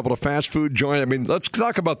out, a couple of fast food joints? I mean, let's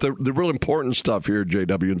talk about the real important stuff here at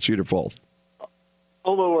JW in Cedar Falls.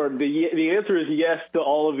 Oh, my word. The answer is yes to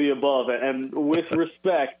all of the above. And with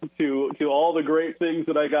respect to all the great things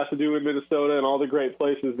that I got to do in Minnesota and all the great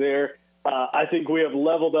places there, I think we have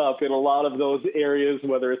leveled up in a lot of those areas,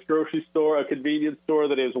 whether it's grocery store, a convenience store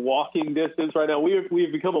that is walking distance right now.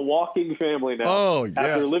 We've become a walking family now. Oh, yes.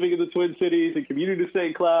 After living in the Twin Cities and commuting to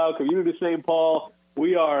St. Cloud, commuting to St. Paul,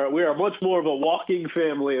 we are much more of a walking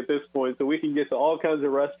family at this point, so we can get to all kinds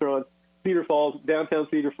of restaurants. Cedar Falls, downtown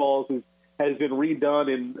Cedar Falls has been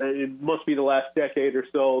redone in it must be the last decade or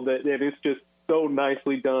so, that it's just so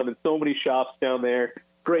nicely done and so many shops down there,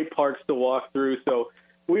 great parks to walk through. So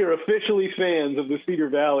we are officially fans of the Cedar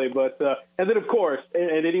Valley. But and then, of course,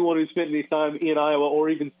 and anyone who's spent any time in Iowa or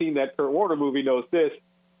even seen that Kurt Warner movie knows this,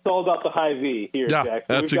 it's all about the Hy-Vee here, yeah, Jack.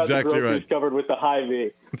 So that's we've got exactly the groceries right. covered with the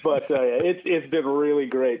Hy-Vee. But it's been really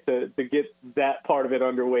great to get that part of it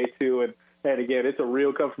underway, too. And again, it's a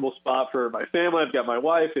real comfortable spot for my family. I've got my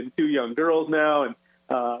wife and 2 young girls now, and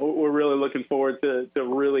we're really looking forward to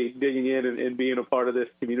really digging in and being a part of this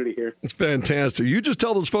community here. It's fantastic. You just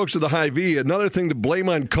tell those folks at the Hy-Vee, another thing to blame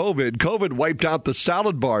on COVID. COVID wiped out the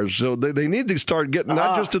salad bars, so they need to start getting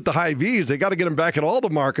not just at the Hy-Vees. They got to get them back at all the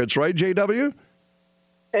markets, right, JW?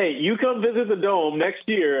 Hey, you come visit the Dome next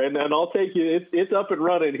year, and I'll take you. It's up and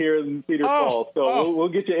running here in Cedar Falls, so we'll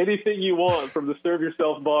get you anything you want from the Serve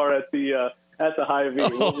Yourself bar at the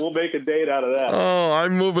Hy-Vee. We'll make a date out of that. Oh,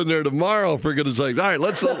 I'm moving there tomorrow, for goodness sakes. All right,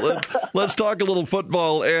 let's talk a little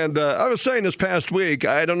football. And I was saying this past week,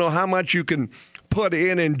 I don't know how much you can put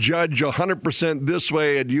in and judge 100% this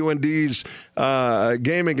way at UND's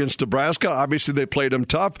game against Nebraska. Obviously, they played them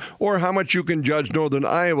tough. Or how much you can judge Northern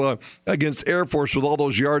Iowa against Air Force with all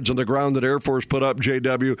those yards on the ground that Air Force put up,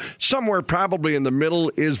 JW. Somewhere probably in the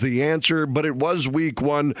middle is the answer, but it was week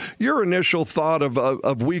one. Your initial thought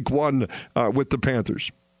of week one with the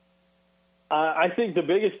Panthers? I think the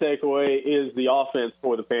biggest takeaway is the offense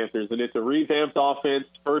for the Panthers, and it's a revamped offense,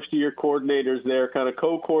 first-year coordinators there, kind of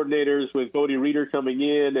co-coordinators with Bodie Reeder coming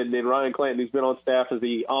in, and then Ryan Clanton, who's been on staff as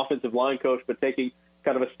the offensive line coach, but taking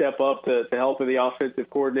kind of a step up to help in the offensive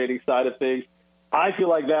coordinating side of things. I feel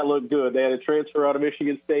like that looked good. They had a transfer out of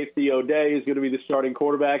Michigan State, Theo Day, who's going to be the starting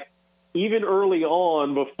quarterback. Even early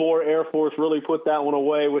on, before Air Force really put that one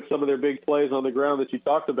away with some of their big plays on the ground that you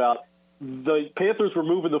talked about, the Panthers were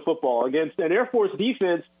moving the football against an Air Force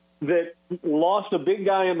defense that lost a big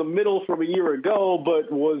guy in the middle from a year ago,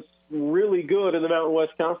 but was really good in the Mountain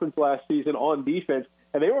West Conference last season on defense.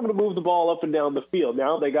 And they were able to move the ball up and down the field.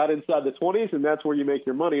 Now they got inside the 20s, and that's where you make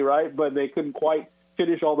your money, right? But they couldn't quite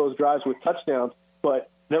finish all those drives with touchdowns.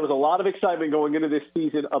 But there was a lot of excitement going into this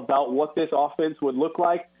season about what this offense would look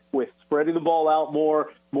like, with spreading the ball out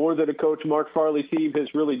more than a Coach Mark Farley team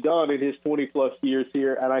has really done in his 20-plus years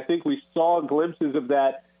here. And I think we saw glimpses of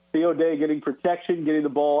that. Theo Day getting protection, getting the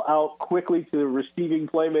ball out quickly to the receiving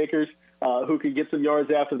playmakers who could get some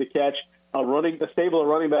yards after the catch. A stable of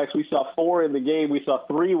running backs. We saw 4 in the game. We saw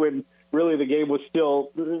 3 when really the game was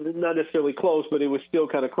still not necessarily close, but it was still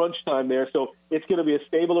kind of crunch time there. So it's going to be a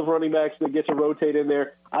stable of running backs that get to rotate in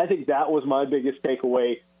there. I think that was my biggest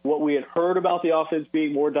takeaway. What we had heard about the offense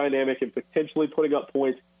being more dynamic and potentially putting up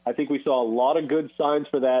points, I think we saw a lot of good signs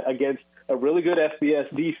for that against a really good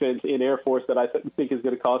FBS defense in Air Force that I think is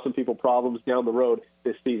going to cause some people problems down the road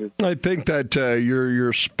this season. I think that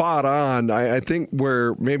you're spot on. I think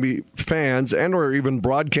where maybe fans and or even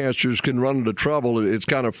broadcasters can run into trouble, it's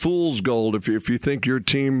kind of fool's gold if you think your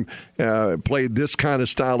team played this kind of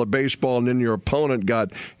style of baseball and then your opponent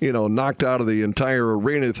got knocked out of the entire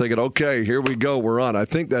arena, thinking, okay, here we go, we're on. I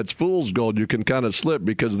think that's fool's gold. You can kind of slip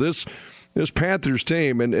because this Panthers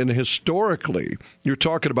team, and historically, you're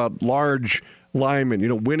talking about large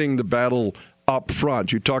linemen, winning the battle up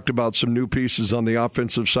front. You talked about some new pieces on the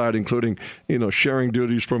offensive side, including, sharing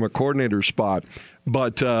duties from a coordinator spot.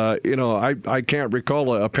 But, I can't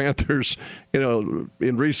recall a Panthers, in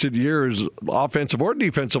recent years, offensive or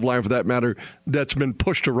defensive line for that matter, that's been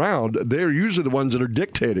pushed around. They're usually the ones that are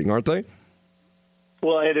dictating, aren't they?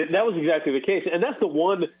 Well, and that was exactly the case. And that's the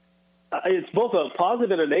one. It's both a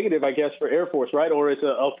positive and a negative, I guess, for Air Force, right? Or it's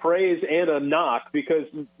a praise and a knock because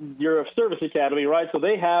you're a service academy, right? So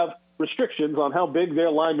they have restrictions on how big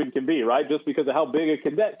their linemen can be, right? Just because of how big a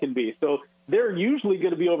cadet can be. So they're usually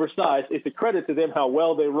going to be oversized. It's a credit to them how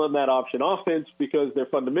well they run that option offense because they're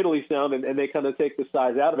fundamentally sound and they kind of take the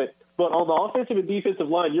size out of it. But on the offensive and defensive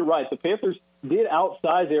line, you're right. The Panthers did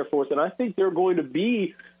outsize Air Force, and I think they're going to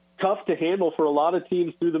be tough to handle for a lot of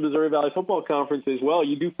teams through the Missouri Valley Football Conference as well.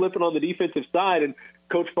 You do flip it on the defensive side, and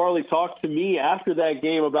Coach Farley talked to me after that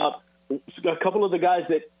game about a couple of the guys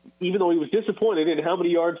that, even though he was disappointed in how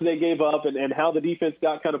many yards they gave up and how the defense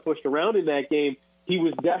got kind of pushed around in that game, he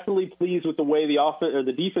was definitely pleased with the way the offense or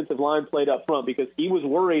the defensive line played up front because he was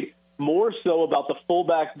worried more so about the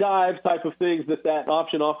fullback dive type of things that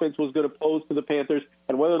option offense was going to pose to the Panthers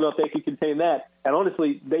and whether or not they could contain that. And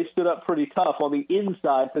honestly, they stood up pretty tough on the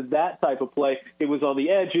inside to that type of play. It was on the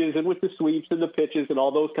edges and with the sweeps and the pitches and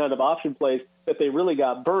all those kind of option plays that they really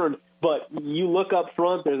got burned. But you look up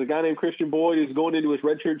front, there's a guy named Christian Boyd who's going into his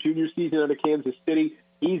redshirt junior season out of Kansas City.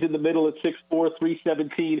 He's in the middle at 6'4",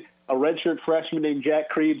 317. A redshirt freshman named Jack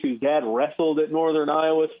Krebs, whose dad wrestled at Northern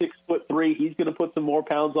Iowa, 6'3". He's going to put some more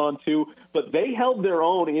pounds on too. But they held their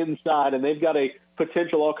own inside, and they've got a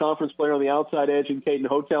potential all-conference player on the outside edge in Caden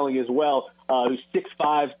Hotelling as well, who's 6'5",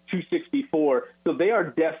 264. So they are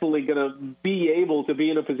definitely going to be able to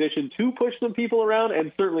be in a position to push some people around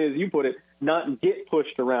and certainly, as you put it, not get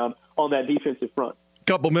pushed around on that defensive front.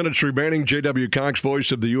 Couple minutes remaining. J.W. Cox,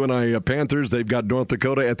 voice of the UNI Panthers. They've got North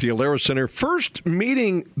Dakota at the Alara Center. First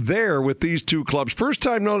meeting there with these two clubs. First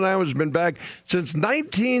time Northern Iowa's been back since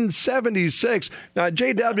 1976. Now,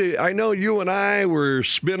 J.W., I know you and I were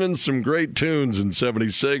spinning some great tunes in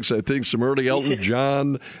 76. I think some early Elton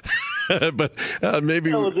John. But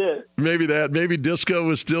maybe disco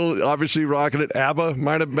was still obviously rocking it. ABBA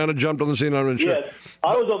might have jumped on the scene. I'm not sure. Yes,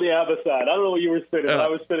 I was on the ABBA side. I don't know what you were spinning, but I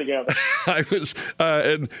was spinning ABBA. I was.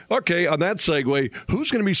 And okay, on that segue,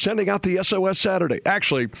 who's going to be sending out the SOS Saturday?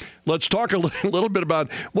 Actually, let's talk a little bit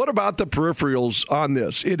about what about the peripherals on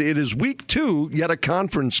this. It is week 2, yet a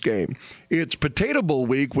conference game. It's Potato Bowl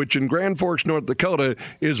week, which in Grand Forks, North Dakota,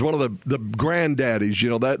 is one of the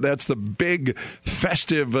granddaddies. That's the big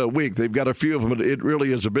festive week. They've got a few of them, but it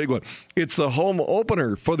really is a big one. It's the home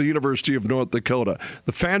opener for the University of North Dakota.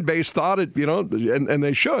 The fan base thought it, and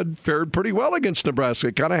they should, fared pretty well against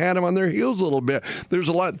Nebraska. Kind of had them on their heels a little bit. There's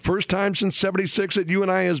a lot. First time since 76 that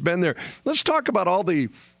UNI has been there. Let's talk about all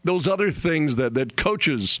those other things that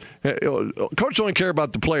coaches only care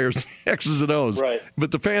about the players, X's and O's, right?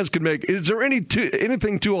 But the fans can make. Is there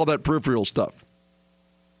anything to all that peripheral stuff?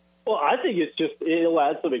 Well, I think it'll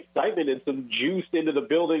add some excitement and some juice into the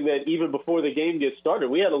building that even before the game gets started.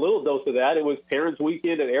 We had a little dose of that. It was Parents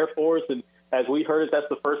Weekend at Air Force, and as we heard it, that's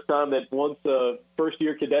the first time that once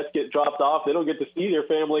first-year cadets get dropped off, they don't get to see their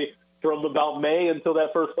family from about May until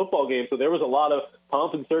that first football game. So there was a lot of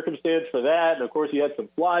pomp and circumstance for that. And, of course, you had some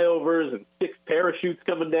flyovers and 6 parachutes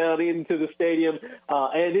coming down into the stadium.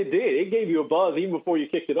 And it did. It gave you a buzz even before you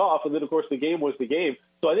kicked it off. And then, of course, the game was the game.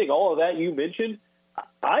 So I think all of that you mentioned,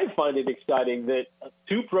 I find it exciting that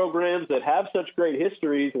two programs that have such great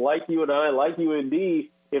histories like UNI, like UND,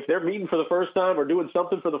 if they're meeting for the first time or doing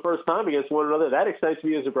something for the first time against one another, that excites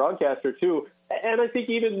me as a broadcaster, too. And I think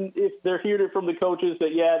even if they're hearing it from the coaches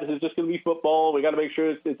that, this is just going to be football, we got to make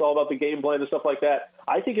sure it's all about the game plan and stuff like that,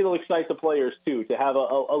 I think it'll excite the players, too, to have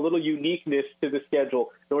a little uniqueness to the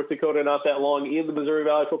schedule. North Dakota not that long in the Missouri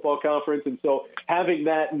Valley Football Conference, and so having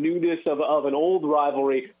that newness of an old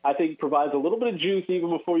rivalry, I think, provides a little bit of juice even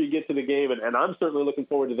before you get to the game, and I'm certainly looking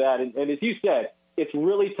forward to that. And as you said, it's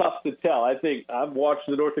really tough to tell. I think I've watched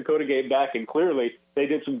the North Dakota game back, and clearly they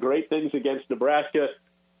did some great things against Nebraska.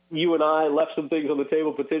 UNI left some things on the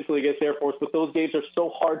table potentially against Air Force, but those games are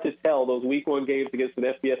so hard to tell, those Week 1 games against an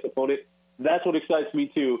FBS opponent. That's what excites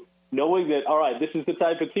me, too. knowing that, all right, this is the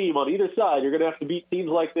type of team on either side. You're going to have to beat teams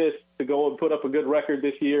like this to go and put up a good record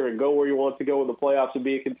this year and go where you want to go in the playoffs and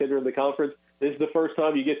be a contender in the conference. This is the first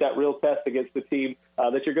time you get that real test against the team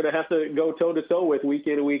that you're going to have to go toe-to-toe with week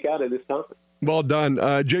in and week out in this conference. Well done.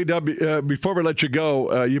 JW, before we let you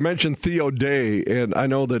go, you mentioned Theo Day, and I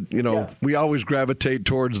know that, we always gravitate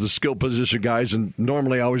towards the skill position guys, and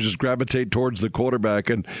normally I always just gravitate towards the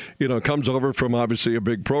quarterback, and, comes over from obviously a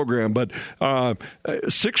big program. But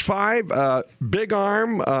 6'5", big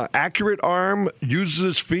arm, accurate arm, uses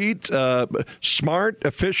his feet, smart,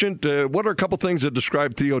 efficient. What are a couple things that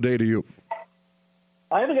describe Theo Day to you?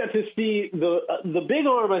 I haven't got to see the big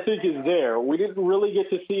arm. I think is there. We didn't really get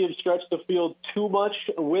to see him stretch the field too much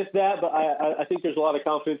with that, but I think there's a lot of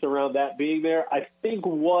confidence around that being there. I think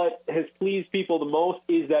what has pleased people the most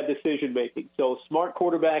is that decision making. So smart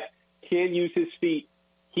quarterback can use his feet.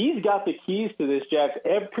 He's got the keys to this, Jack.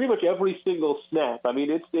 Pretty much every single snap. I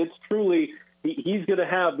mean, it's truly he's going to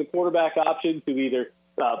have the quarterback option to either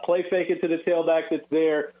play fake it to the tailback that's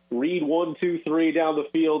there, read 1, 2, 3 down the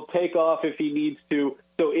field, take off if he needs to.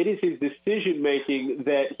 So it is his decision-making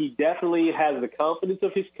that he definitely has the confidence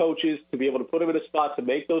of his coaches to be able to put him in a spot to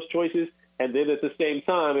make those choices. And then at the same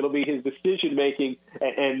time, it'll be his decision-making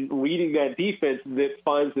and reading that defense that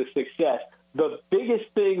finds the success. The biggest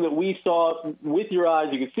thing that we saw with your eyes,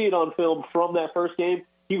 you can see it on film from that first game,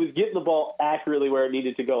 he was getting the ball accurately where it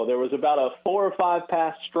needed to go. There was about a 4 or 5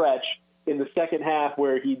 pass stretch in the second half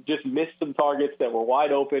where he just missed some targets that were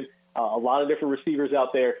wide open, a lot of different receivers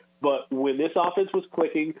out there. But when this offense was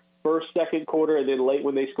clicking, first, second quarter, and then late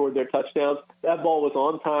when they scored their touchdowns, that ball was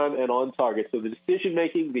on time and on target. So the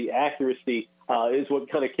decision-making, the accuracy is what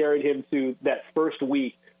kind of carried him to that first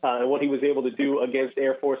week and what he was able to do against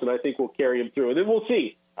Air Force, and I think will carry him through. And then we'll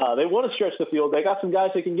see. They want to stretch the field. They got some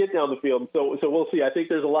guys that can get down the field. So we'll see. I think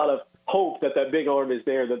there's a lot of hope that big arm is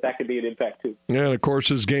there, that could be an impact too. Yeah, and of course,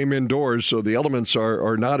 his game indoors, so the elements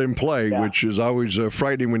are not in play, which is always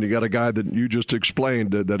frightening when you got a guy that you just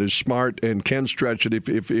explained that is smart and can stretch it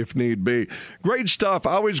if need be. Great stuff.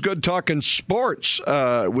 Always good talking sports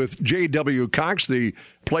with J.W. Cox, the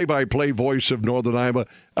play-by-play voice of Northern Iowa.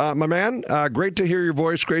 My man, great to hear your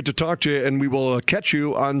voice, great to talk to you, and we will catch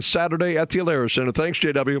you on Saturday at the Alara Center. Thanks,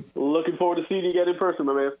 J.W. Looking forward to seeing you again in person,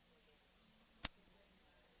 my man.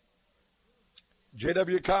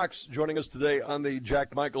 J.W. Cox joining us today on the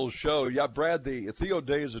Jack Michaels Show. Yeah, Brad, the Theo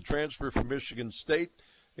Day is a transfer from Michigan State.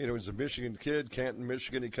 He's a Michigan kid, Canton,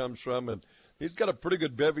 Michigan he comes from, and he's got a pretty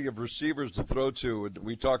good bevy of receivers to throw to. And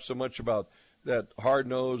we talk so much about that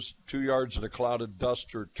hard-nosed 2 yards in a cloud of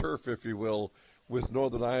dust or turf, if you will, with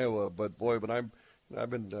Northern Iowa. But, boy, I've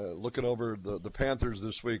been looking over the Panthers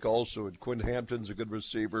this week also, and Quinn Hampton's a good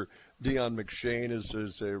receiver. Deion McShane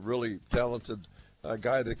is a really talented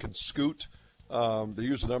guy that can scoot. They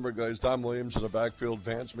use a number of guys, Dom Williams in the backfield,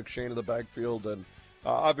 Vance McShane in the backfield, and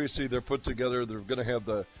obviously they're put together. They're going to have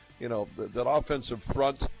that offensive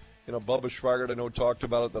front. Bubba Schweigert, I know, talked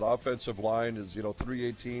about it. That offensive line is,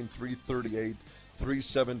 318, 338,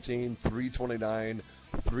 317, 329,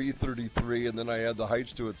 333, and then I add the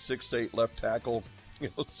heights to it, 6'8" left tackle,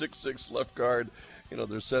 6'6" left guard.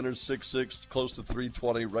 Their center's 6'6", close to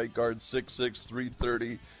 320, right guard 6'6",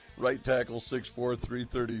 330, right tackle 6'4",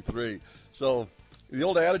 333. So the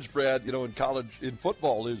old adage, Brad, in college, in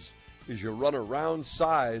football is you run around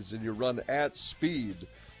size and you run at speed.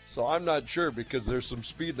 So I'm not sure, because there's some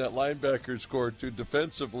speed in that linebacker score too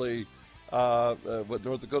defensively, what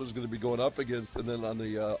North Dakota's going to be going up against. And then on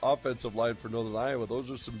the offensive line for Northern Iowa, those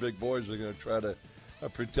are some big boys they're going to try to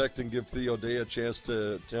protect and give Theo Day a chance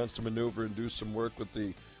to maneuver and do some work with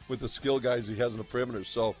the skill guys he has in the perimeter.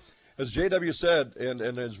 So as JW said, and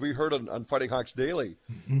as we heard on Fighting Hawks Daily,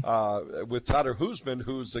 with Tyler Huseman,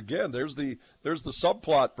 who's, again, there's the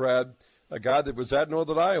subplot, Brad, a guy that was at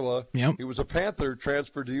Northern Iowa. Yep. He was a Panther,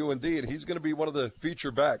 transferred to UND, and he's going to be one of the feature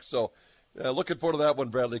backs. So looking forward to that one,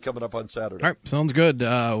 Bradley, coming up on Saturday. All right, sounds good.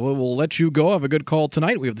 We'll let you go. Have a good call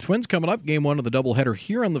tonight. We have the Twins coming up, game 1 of the doubleheader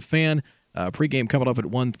here on The Fan. Pre-game coming up at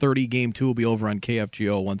 1:30. Game 2 will be over on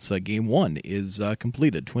KFGO once Game 1 is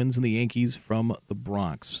completed. Twins and the Yankees from the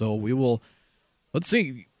Bronx. So we will. Let's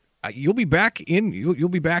see. You'll be back You'll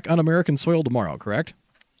be back on American soil tomorrow, correct?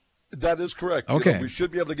 That is correct. Okay. We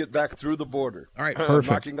should be able to get back through the border. All right, perfect.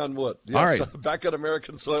 Knocking on wood. Yes, all right. Back on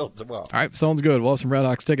American soil tomorrow. All right, sounds good. We'll have some Red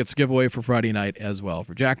Hawks tickets to give away for Friday night as well.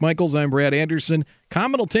 For Jack Michaels, I'm Brad Anderson.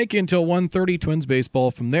 Common will take you until 1:30. Twins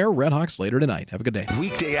baseball from there. Redhawks later tonight. Have a good day.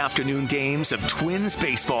 Weekday afternoon games of Twins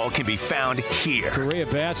baseball can be found here. Correa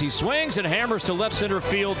bats. He swings and hammers to left center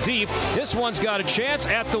field deep. This one's got a chance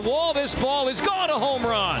at the wall. This ball is gone, a home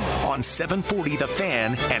run. On 740 The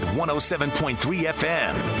Fan and 107.3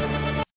 FM.